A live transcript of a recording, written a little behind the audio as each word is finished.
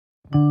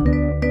Hi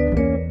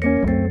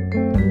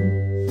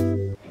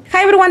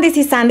everyone, this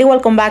is Sandy.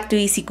 Welcome back to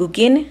Easy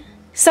Cooking.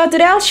 So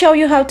today I'll show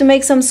you how to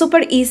make some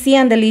super easy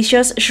and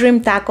delicious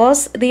shrimp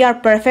tacos. They are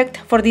perfect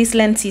for this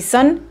Lent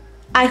season.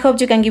 I hope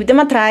you can give them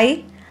a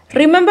try.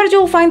 Remember,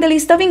 you'll find the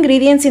list of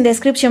ingredients in the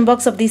description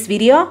box of this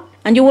video,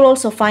 and you will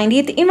also find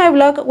it in my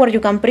blog where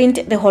you can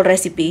print the whole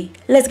recipe.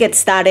 Let's get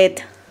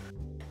started.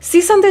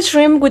 Season the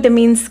shrimp with the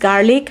minced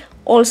garlic,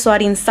 also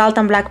adding salt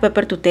and black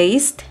pepper to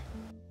taste.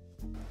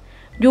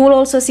 You will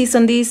also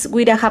season this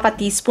with a half a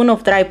teaspoon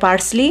of dry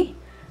parsley.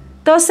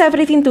 Toss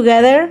everything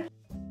together.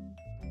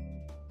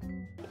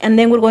 And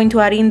then we're going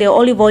to add in the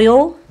olive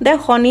oil, the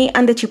honey,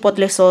 and the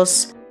chipotle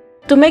sauce.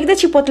 To make the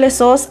chipotle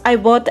sauce, I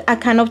bought a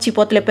can of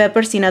chipotle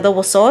peppers in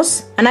adobo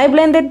sauce, and I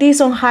blended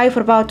this on high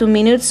for about 2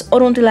 minutes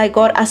or until I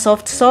got a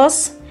soft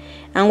sauce.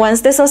 And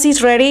once the sauce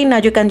is ready, now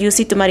you can use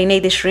it to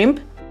marinate the shrimp.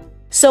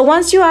 So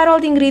once you add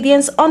all the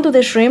ingredients onto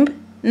the shrimp,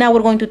 now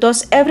we're going to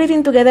toss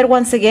everything together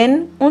once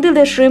again until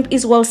the shrimp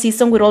is well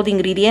seasoned with all the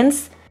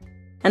ingredients.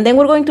 And then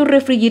we're going to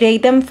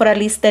refrigerate them for at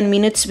least 10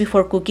 minutes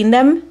before cooking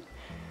them.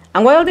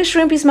 And while the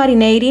shrimp is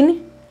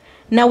marinating,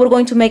 now we're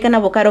going to make an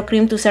avocado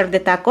cream to serve the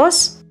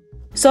tacos.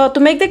 So to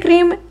make the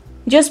cream,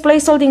 just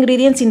place all the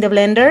ingredients in the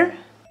blender.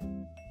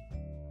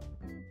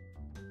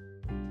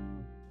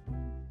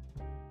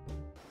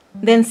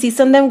 Then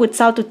season them with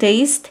salt to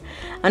taste,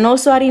 and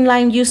also add in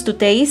lime juice to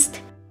taste.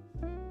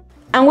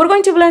 And we're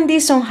going to blend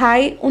this on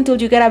high until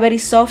you get a very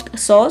soft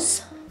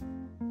sauce.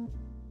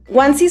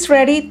 Once it's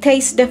ready,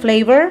 taste the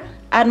flavor,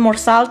 add more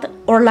salt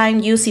or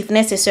lime juice if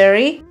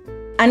necessary.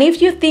 And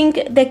if you think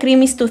the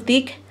cream is too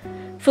thick,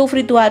 feel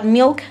free to add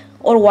milk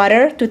or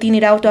water to thin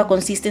it out to a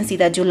consistency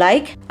that you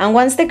like. And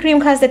once the cream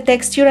has the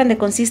texture and the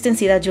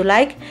consistency that you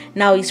like,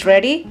 now it's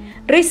ready.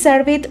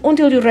 Reserve it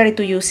until you're ready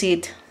to use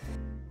it.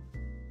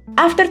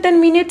 After 10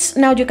 minutes,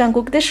 now you can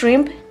cook the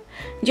shrimp.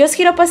 Just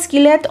heat up a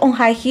skillet on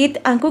high heat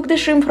and cook the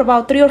shrimp for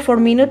about 3 or 4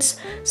 minutes,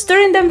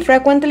 stirring them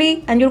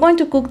frequently, and you're going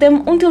to cook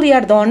them until they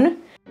are done.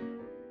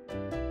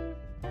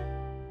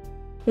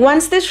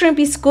 Once the shrimp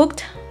is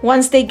cooked,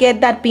 once they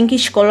get that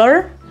pinkish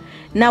color,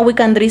 now we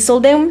can drizzle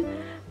them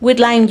with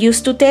lime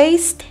juice to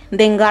taste,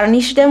 then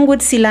garnish them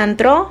with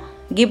cilantro,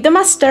 give them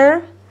a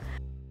stir,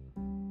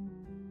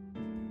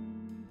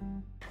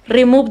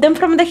 remove them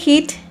from the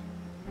heat,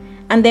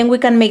 and then we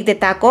can make the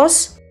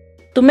tacos.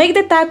 To make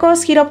the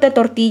tacos, heat up the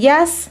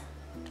tortillas,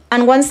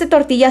 and once the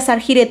tortillas are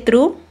heated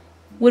through,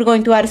 we're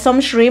going to add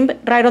some shrimp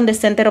right on the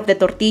center of the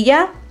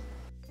tortilla.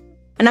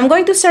 And I'm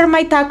going to serve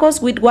my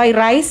tacos with white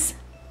rice.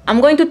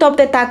 I'm going to top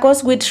the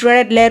tacos with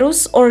shredded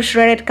lettuce or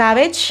shredded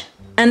cabbage,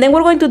 and then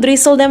we're going to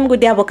drizzle them with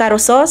the avocado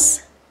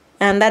sauce.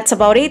 And that's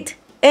about it.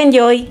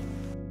 Enjoy!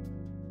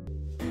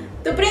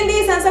 To print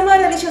this and some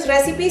other delicious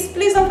recipes,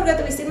 please don't forget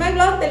to visit my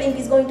blog. The link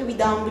is going to be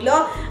down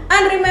below.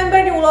 And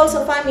remember, you will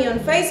also find me on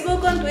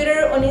Facebook, on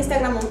Twitter, on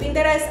Instagram, on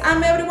Pinterest.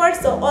 I'm everywhere,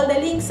 so all the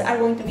links are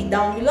going to be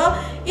down below.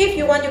 If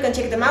you want, you can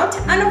check them out.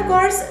 And of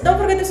course, don't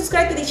forget to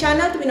subscribe to the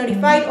channel to be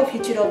notified of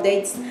future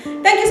updates.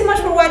 Thank you so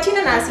much for watching,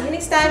 and I'll see you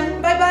next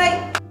time. Bye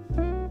bye!